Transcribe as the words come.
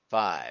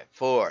5,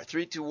 4,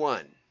 3, 2,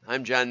 1.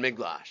 I'm John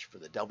Miglosh for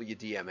the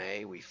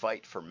WDMA. We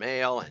fight for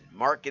mail and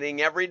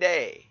marketing every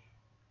day.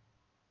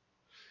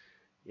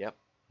 Yep,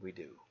 we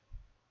do.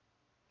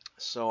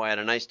 So I had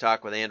a nice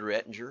talk with Andrew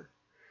Ettinger.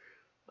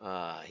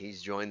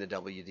 He's joined the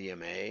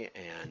WDMA,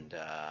 and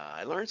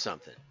I learned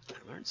something.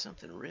 I learned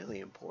something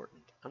really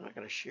important. I'm not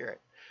going to share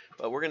it,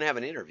 but we're going to have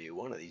an interview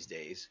one of these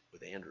days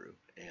with Andrew,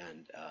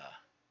 and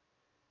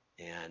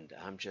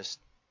I'm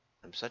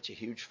such a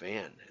huge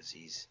fan as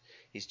he's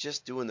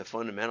just doing the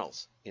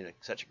fundamentals in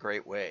such a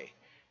great way,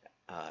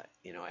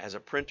 as a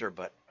printer,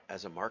 but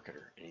as a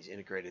marketer, and he's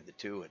integrated the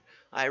two. And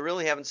I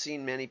really haven't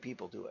seen many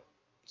people do it,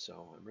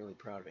 so I'm really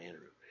proud of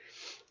Andrew.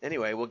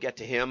 Anyway, we'll get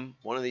to him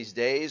one of these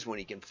days when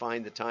he can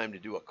find the time to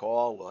do a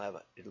call.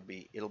 It'll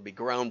be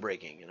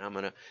groundbreaking,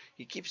 and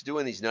he keeps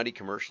doing these nutty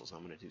commercials.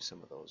 I'm gonna do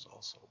some of those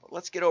also. But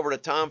let's get over to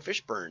Tom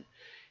Fishburne.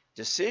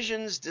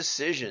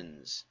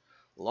 Decisions.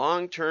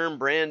 Long-term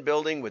brand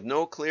building with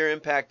no clear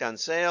impact on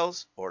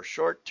sales, or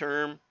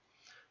short-term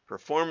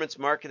performance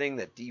marketing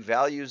that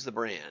devalues the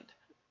brand.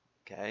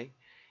 Okay?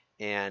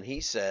 And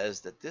he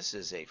says that this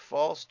is a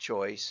false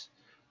choice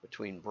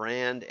between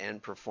brand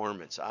and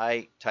performance.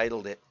 I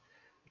titled it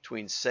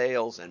Between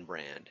Sales and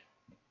Brand.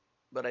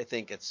 But I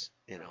think it's,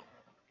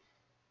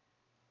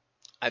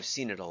 I've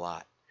seen it a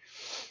lot.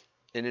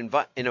 In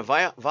a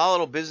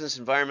volatile business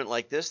environment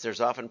like this, there's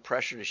often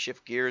pressure to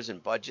shift gears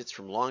and budgets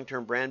from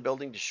long-term brand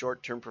building to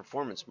short-term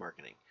performance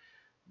marketing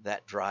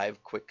that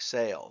drive quick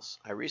sales.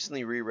 I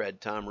recently reread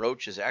Tom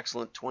Roach's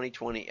excellent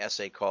 2020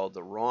 essay called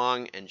The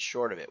Wrong and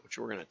Short of It, which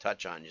we're going to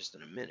touch on just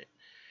in a minute.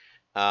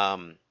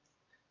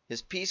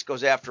 His piece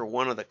goes after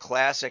one of the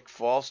classic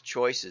false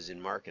choices in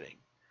marketing,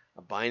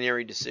 a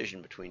binary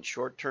decision between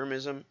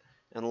short-termism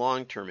and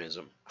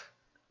long-termism.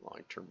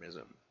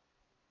 Long-termism.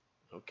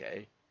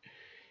 Okay.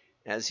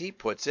 As he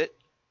puts it,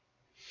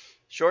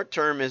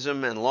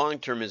 short-termism and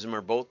long-termism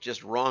are both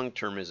just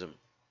wrong-termism.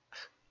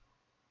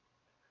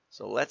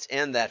 So let's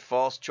end that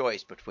false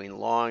choice between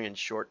long and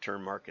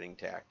short-term marketing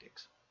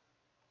tactics.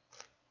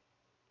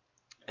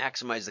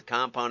 Maximize the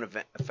compound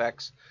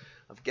effects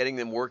of getting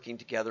them working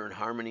together in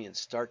harmony and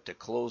start to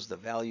close the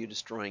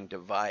value-destroying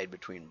divide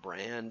between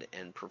brand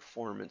and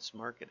performance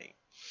marketing.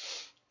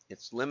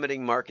 It's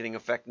limiting marketing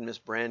effectiveness,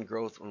 brand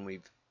growth when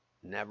we've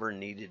never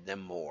needed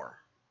them more.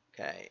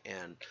 Okay,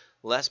 and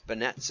Les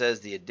Binet says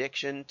the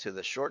addiction to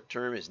the short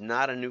term is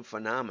not a new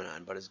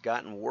phenomenon, but has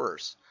gotten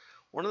worse.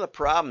 One of the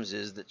problems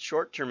is that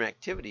short-term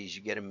activities,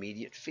 you get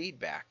immediate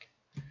feedback,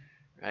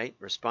 right?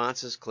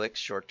 Responses, clicks,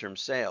 short-term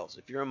sales.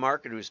 If you're a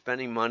marketer who's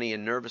spending money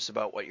and nervous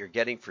about what you're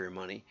getting for your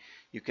money,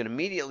 you can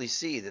immediately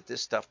see that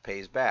this stuff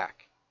pays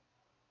back.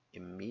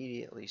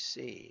 Immediately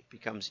see. It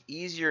becomes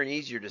easier and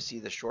easier to see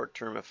the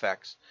short-term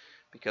effects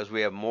because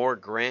we have more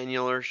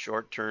granular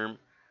short-term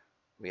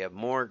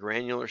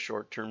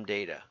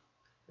data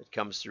that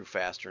comes through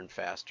faster and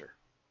faster.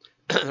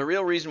 The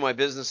real reason why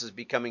business is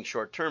becoming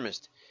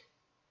short-termist,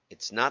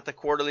 it's not the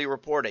quarterly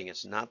reporting,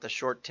 it's not the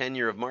short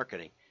tenure of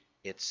marketing,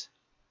 it's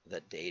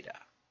the data,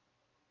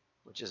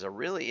 which is a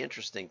really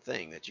interesting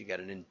thing that you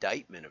get an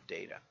indictment of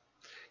data.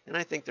 And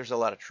I think there's a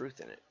lot of truth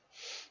in it.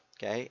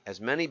 Okay,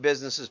 as many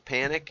businesses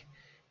panic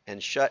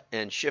and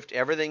shift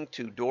everything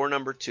to door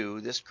number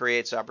 2, this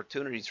creates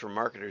opportunities for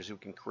marketers who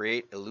can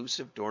create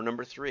elusive door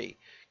number 3,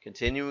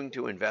 continuing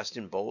to invest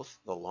in both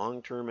the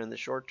long term and the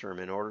short term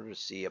in order to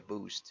see a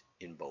boost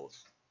in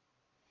both.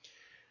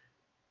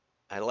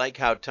 I like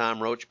how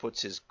Tom Roach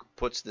puts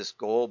this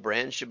goal.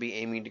 Brands should be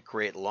aiming to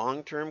create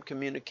long-term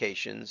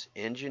communications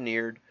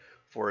engineered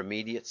for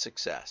immediate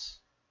success.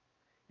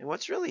 And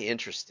what's really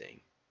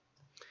interesting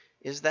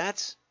is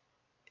that's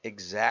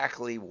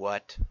exactly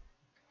what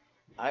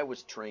I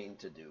was trained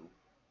to do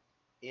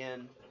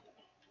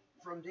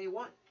from day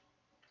one.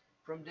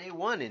 From day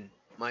one in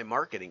my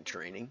marketing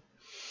training,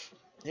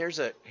 here's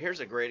a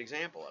great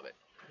example of it.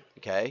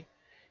 Okay,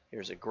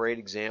 here's a great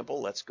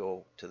example. Let's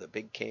go to the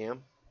big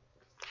cam,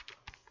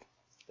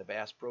 the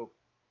Bass Pro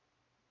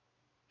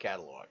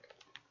catalog.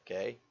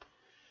 Okay,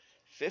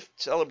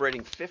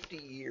 celebrating 50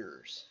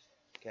 years.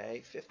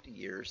 Okay, 50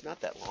 years,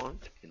 not that long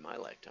in my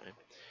lifetime.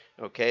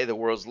 Okay, the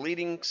world's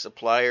leading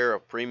supplier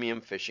of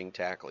premium fishing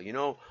tackle. You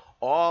know,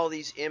 all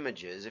these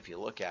images, if you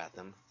look at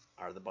them,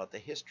 are about the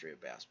history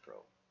of Bass Pro.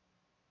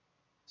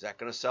 Is that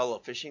going to sell a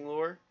fishing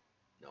lure?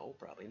 No,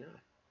 probably not.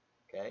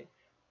 Okay,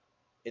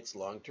 it's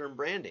long-term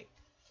branding.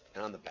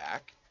 And on the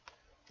back,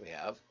 we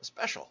have a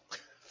special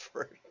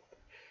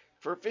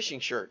for fishing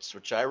shirts,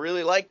 which I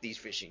really like these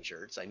fishing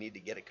shirts. I need to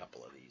get a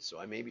couple of these, so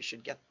I maybe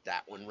should get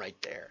that one right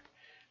there.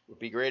 It would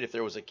be great if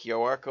there was a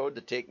QR code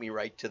to take me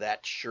right to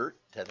that shirt,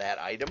 to that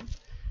item,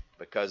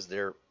 because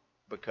they're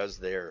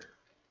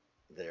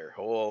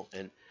whole.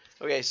 And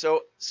okay,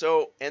 so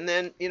and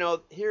then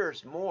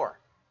here's more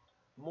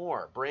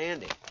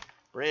branding.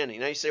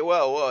 Now you say,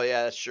 well,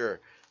 yeah, sure,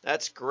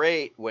 that's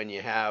great when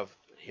you have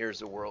here's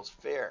the World's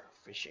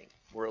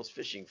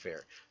Fishing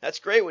Fair. That's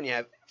great when you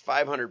have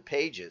 500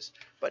 pages,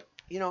 but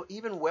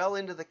even well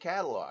into the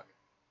catalog,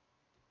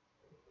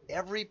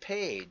 every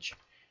page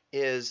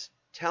is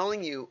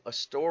telling you a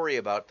story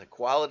about the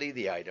quality of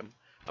the item,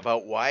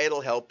 about why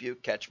it'll help you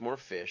catch more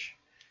fish.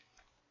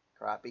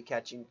 Crappie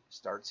catching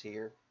starts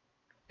here.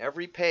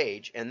 Every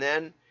page, and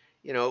then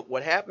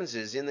what happens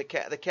is in the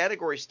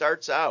category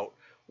starts out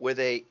with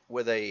a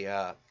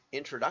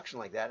introduction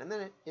like that, and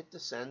then it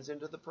descends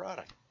into the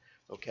product.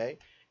 Okay,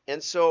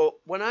 and so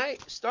when I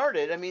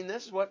started, I mean,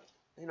 this is what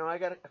I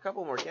got a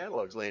couple more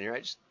catalogs laying here. I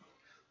just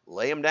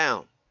lay them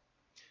down.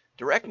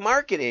 Direct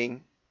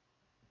marketing,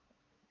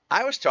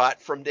 I was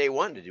taught from day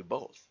one to do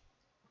both.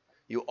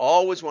 You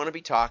always want to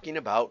be talking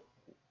about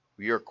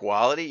your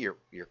quality, your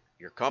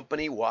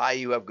company, why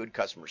you have good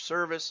customer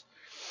service.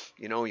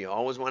 You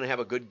always want to have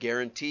a good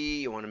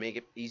guarantee. You want to make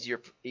it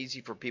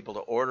easy for people to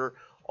order.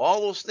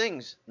 All those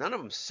things, none of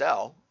them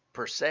sell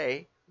per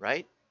se,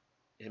 right?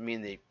 I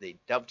mean, they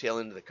dovetail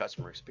into the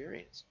customer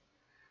experience.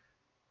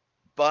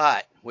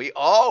 But we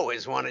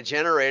always want to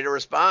generate a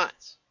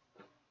response.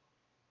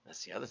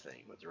 That's the other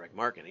thing with direct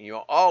marketing. You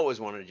always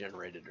want to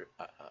generate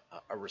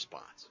a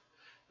response.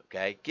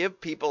 Okay? Give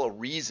people a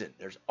reason.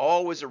 There's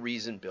always a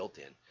reason built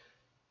in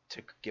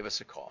to give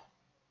us a call.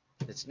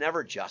 It's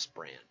never just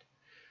brand.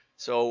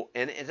 So,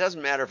 and it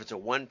doesn't matter if it's a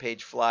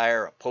one-page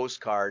flyer, a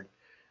postcard,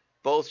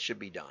 both should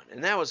be done.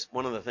 And that was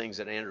one of the things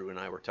that Andrew and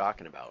I were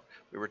talking about.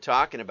 We were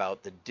talking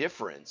about the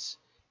difference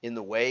in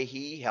the way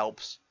he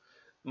helps.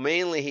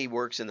 Mainly he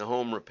works in the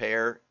home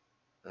repair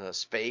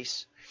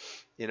space,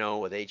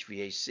 with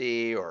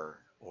HVAC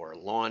or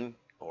lawn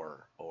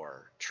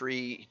or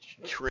tree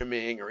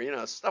trimming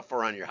or, stuff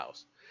around your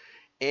house.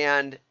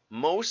 And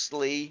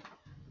mostly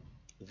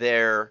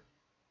they're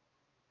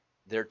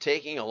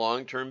taking a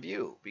long-term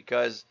view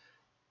because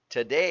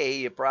today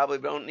you probably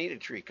don't need a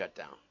tree cut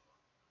down,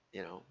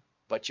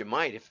 but you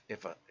might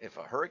if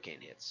a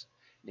hurricane hits.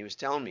 And he was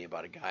telling me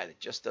about a guy that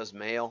just does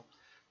mail,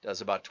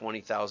 does about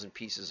 20,000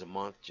 pieces a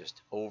month, just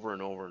over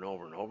and over and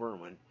over and over.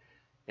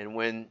 And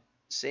when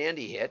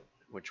Sandy hit,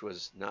 which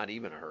was not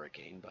even a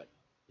hurricane, but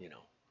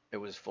it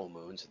was full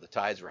moon, so the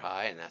tides were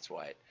high, and that's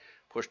why it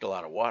pushed a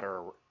lot of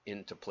water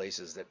into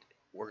places that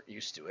weren't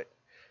used to it.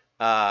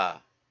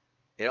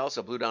 It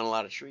also blew down a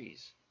lot of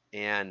trees,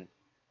 and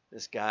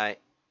this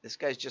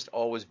guy's just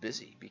always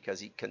busy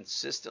because he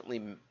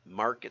consistently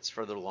markets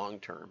for the long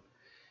term.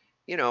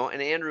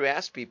 And Andrew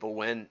asked people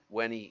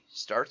when he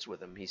starts with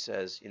them, he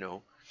says,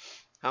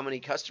 how many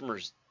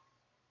customers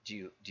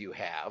do you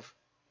have,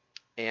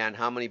 and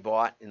how many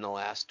bought in the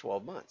last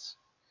 12 months?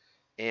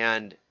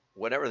 And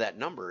whatever that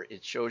number,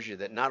 it shows you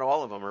that not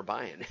all of them are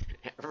buying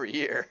every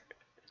year.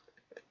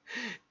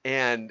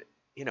 And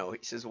he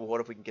says, well,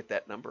 what if we can get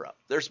that number up?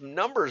 There's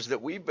numbers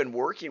that we've been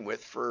working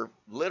with for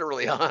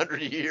literally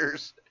 100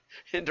 years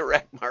in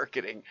direct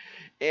marketing,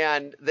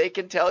 and they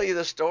can tell you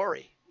the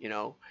story.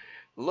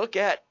 Look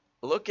at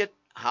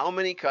how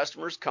many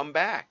customers come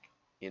back.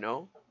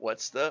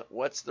 What's the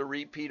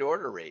repeat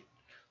order rate?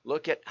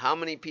 Look at how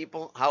many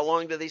people, how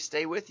long do they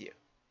stay with you?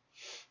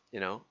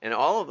 And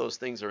all of those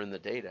things are in the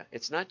data.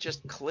 It's not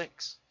just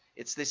clicks.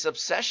 It's this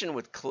obsession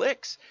with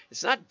clicks.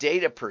 It's not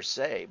data per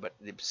se, but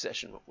the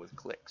obsession with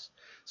clicks.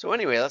 So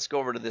anyway, let's go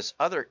over to this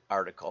other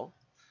article.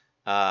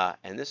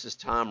 And this is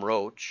Tom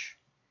Roach.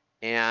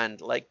 And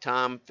like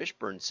Tom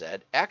Fishburne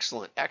said,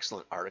 excellent,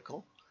 excellent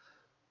article.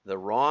 The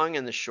wrong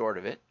and the short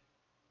of it.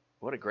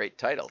 What a great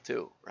title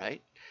too,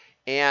 right?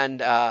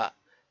 And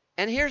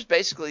here's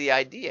basically the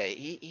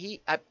idea.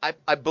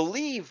 I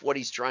believe what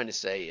he's trying to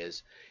say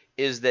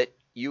is that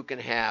you can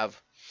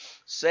have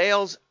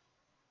sales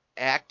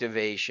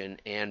activation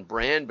and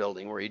brand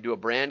building where you do a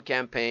brand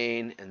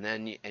campaign and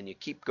then you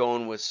keep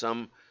going with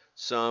some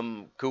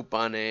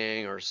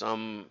couponing or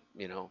some,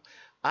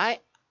 I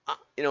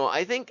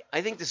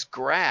think this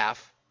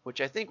graph, which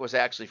I think was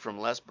actually from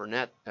Les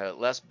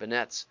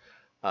Bennett's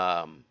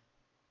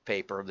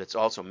paper that's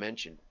also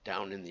mentioned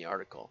down in the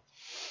article.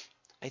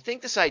 I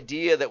think this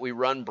idea that we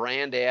run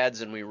brand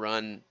ads and we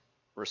run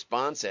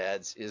response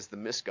ads is the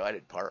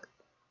misguided part,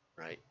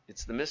 right?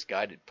 It's the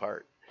misguided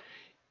part.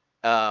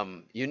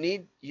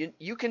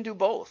 You can do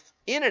both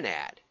in an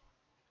ad,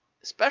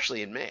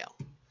 especially in mail.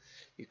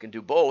 You can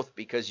do both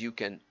because you've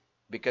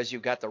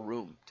got the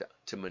room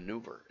to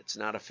maneuver. It's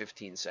not a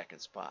 15-second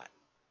spot.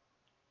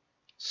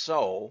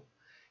 So,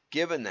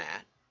 given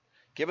that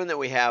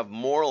we have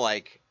more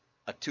like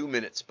a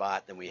 2-minute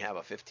spot than we have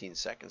a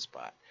 15-second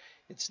spot,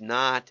 it's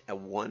not a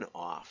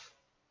one-off.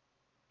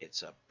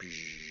 It's a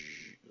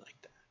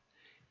like that.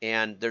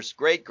 And there's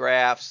great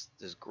graphs.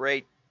 There's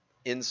great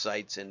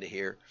insights into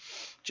here.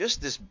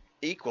 Just this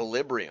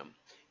equilibrium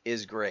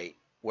is great,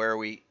 where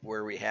we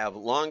have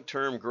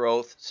long-term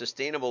growth,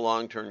 sustainable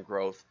long-term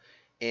growth,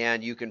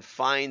 and you can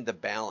find the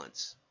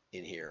balance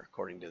in here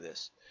according to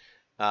this.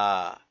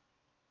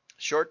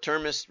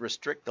 Short-termists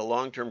restrict the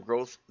long-term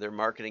growth their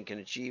marketing can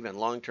achieve, and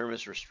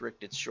long-termists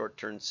restrict its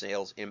short-term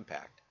sales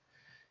impact.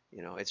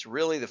 It's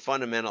really the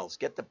fundamentals.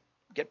 Get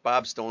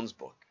Bob Stone's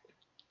book,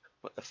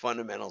 What the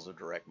Fundamentals of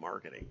Direct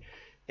Marketing,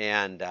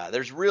 and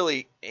there's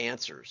really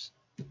answers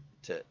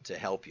to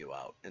help you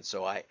out. And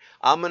so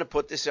I'm going to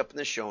put this up in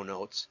the show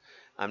notes.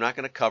 I'm not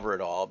going to cover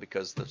it all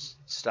because the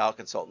style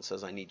consultant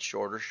says I need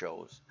shorter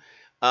shows.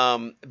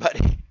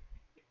 But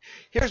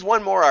here's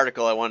one more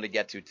article I wanted to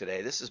get to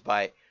today. This is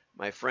by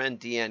my friend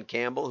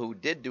CX-Campbell, who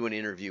did do an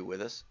interview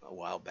with us a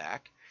while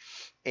back.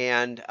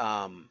 And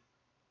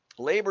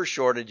labor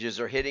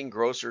shortages are hitting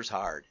grocers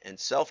hard, and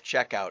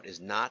self-checkout is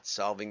not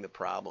solving the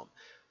problem.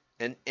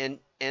 And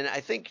I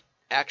think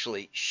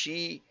actually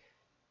she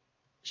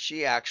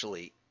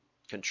actually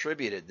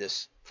contributed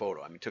this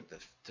photo. I mean, took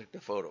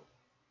the photo.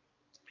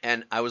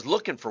 And I was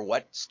looking for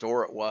what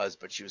store it was,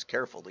 but she was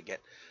careful to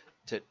get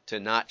to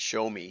not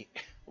show me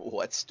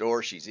what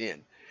store she's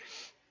in.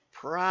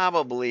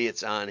 Probably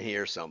it's on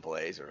here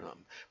someplace or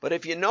something. But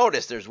if you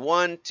notice, there's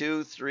 1,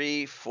 2,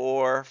 3,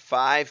 4,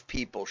 5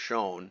 people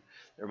shown.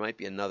 There might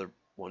be another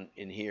one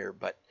in here,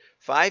 but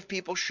 5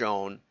 people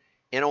shown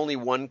and only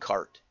one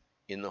cart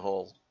in the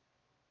whole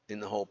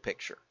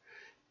picture.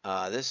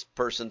 This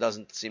person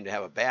doesn't seem to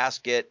have a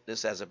basket.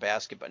 This has a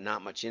basket, but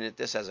not much in it.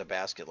 This has a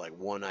basket, like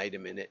one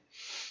item in it.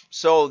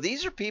 So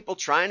these are people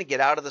trying to get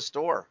out of the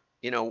store.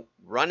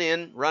 Run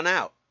in, run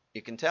out.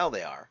 You can tell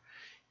they are.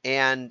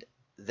 And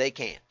they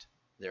can't.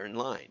 They're in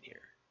line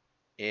here.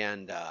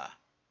 And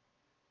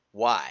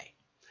why?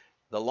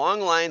 The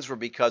long lines were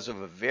because of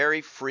a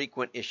very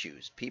frequent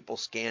issues. People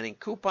scanning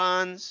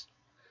coupons,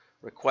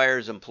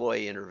 requires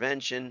employee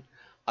intervention,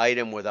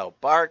 item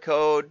without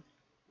barcode,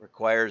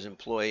 requires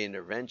employee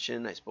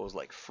intervention, I suppose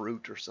like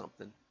fruit or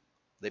something.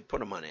 They put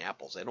them on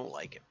apples. I don't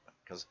like it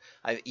because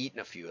I've eaten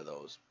a few of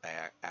those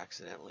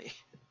accidentally.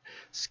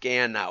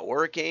 Scan not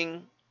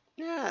working.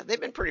 Yeah, they've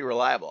been pretty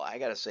reliable. I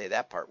got to say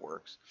that part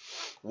works.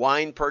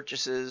 Wine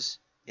purchases,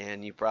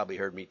 and you probably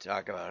heard me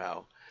talk about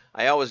how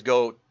I always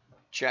go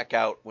check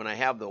out when I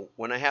have the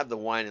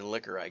wine and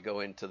liquor. I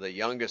go into the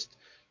youngest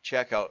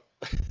checkout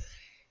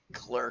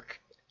clerk.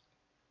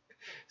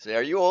 Say,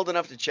 are you old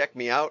enough to check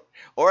me out?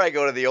 Or I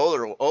go to the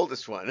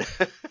oldest one.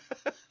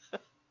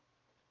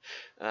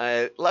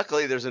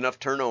 Luckily, there's enough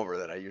turnover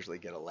that I usually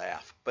get a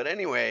laugh. But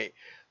anyway,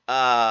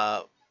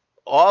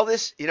 all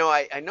this,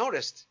 I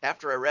noticed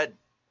after I read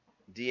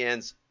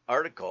Deanne's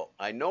article,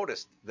 I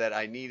noticed that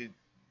I needed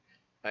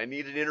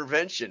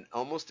intervention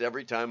almost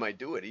every time I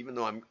do it, even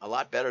though I'm a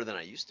lot better than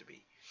I used to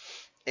be.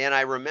 And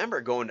I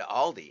remember going to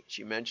Aldi.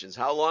 She mentions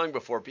how long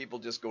before people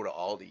just go to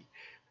Aldi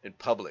and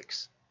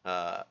Publix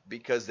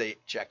because they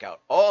check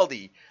out.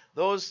 Aldi,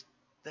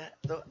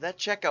 that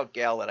checkout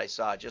gal that I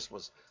saw just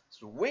was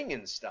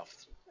winging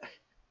stuff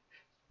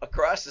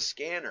across the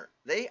scanner.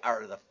 They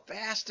are the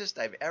fastest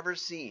I've ever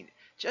seen.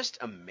 Just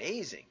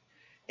amazing.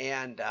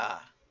 And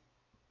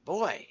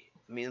boy,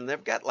 I mean,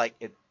 they've got like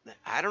it.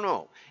 I don't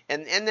know.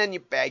 And then you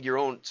bag your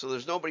own, so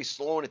there's nobody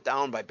slowing it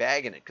down by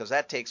bagging it because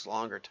that takes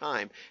longer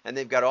time. And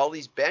they've got all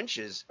these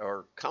benches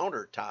or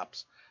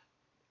countertops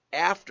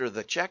after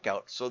the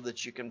checkout so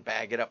that you can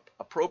bag it up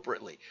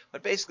appropriately.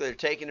 But basically, they're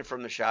taking it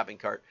from the shopping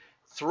cart,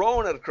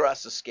 throwing it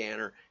across the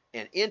scanner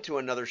and into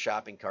another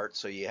shopping cart,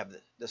 so you have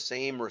the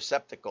same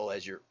receptacle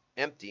as you're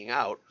emptying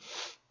out,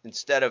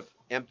 instead of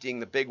emptying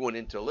the big one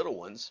into little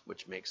ones,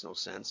 which makes no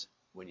sense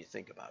when you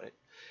think about it.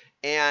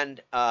 And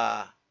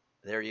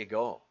there you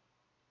go.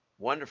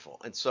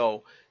 Wonderful. And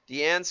so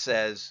Deanne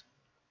says,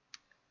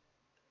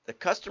 the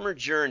customer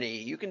journey,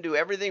 you can do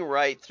everything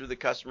right through the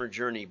customer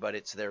journey, but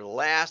it's their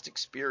last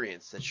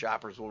experience that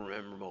shoppers will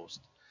remember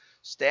most.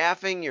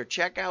 Staffing your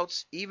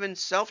checkouts, even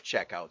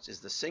self-checkouts,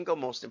 is the single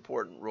most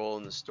important role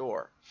in the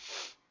store.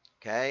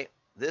 Okay?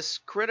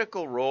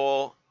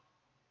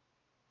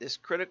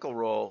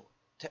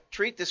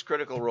 Treat this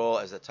critical role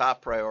as a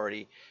top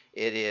priority.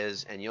 It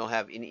is, and you'll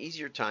have an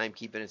easier time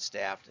keeping it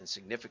staffed and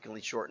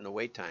significantly shorten the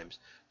wait times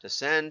to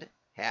send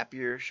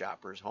happier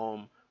shoppers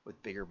home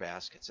with bigger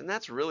baskets. And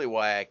that's really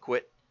why I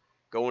quit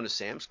going to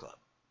Sam's Club,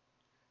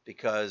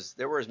 because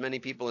there were as many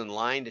people in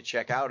line to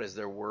check out as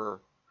there were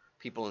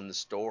people in the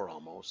store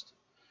almost.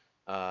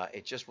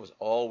 It just was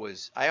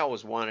always, I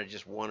always wanted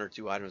just one or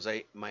two items.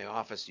 My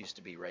office used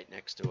to be right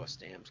next to a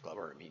Sam's Club,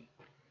 or I mean,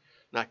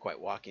 not quite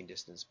walking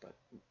distance, but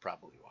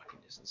probably walking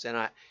distance. And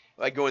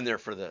I go in there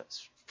for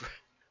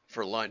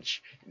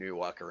lunch, and we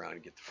walk around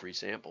and get the free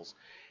samples.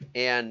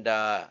 And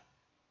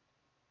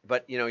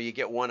but you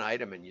get one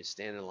item and you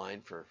stand in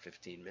line for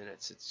 15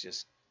 minutes. It's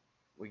just,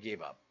 we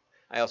gave up.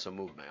 I also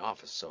moved my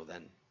office, so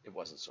then it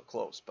wasn't so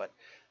close. But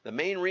the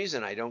main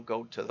reason I don't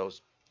go to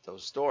those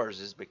stores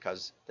is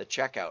because the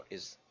checkout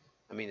is,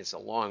 I mean, it's a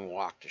long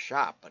walk to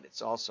shop, but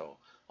it's also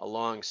a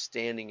long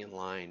standing in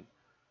line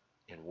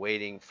and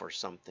waiting for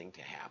something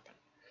to happen.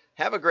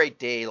 Have a great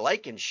day.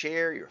 Like and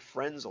share. Your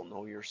friends will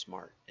know you're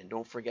smart. And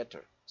don't forget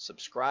to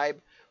subscribe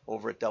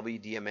over at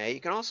WDMA. You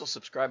can also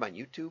subscribe on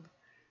YouTube.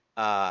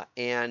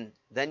 And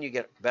then you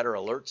get better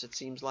alerts, it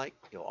seems like.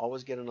 You'll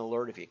always get an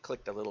alert if you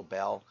click the little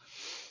bell.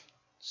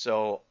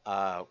 So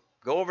go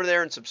over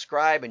there and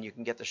subscribe, and you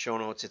can get the show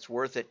notes. It's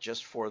worth it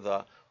just for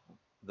the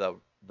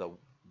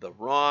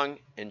wrong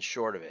and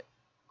short of it.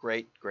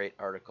 Great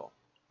article.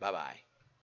 Bye-bye.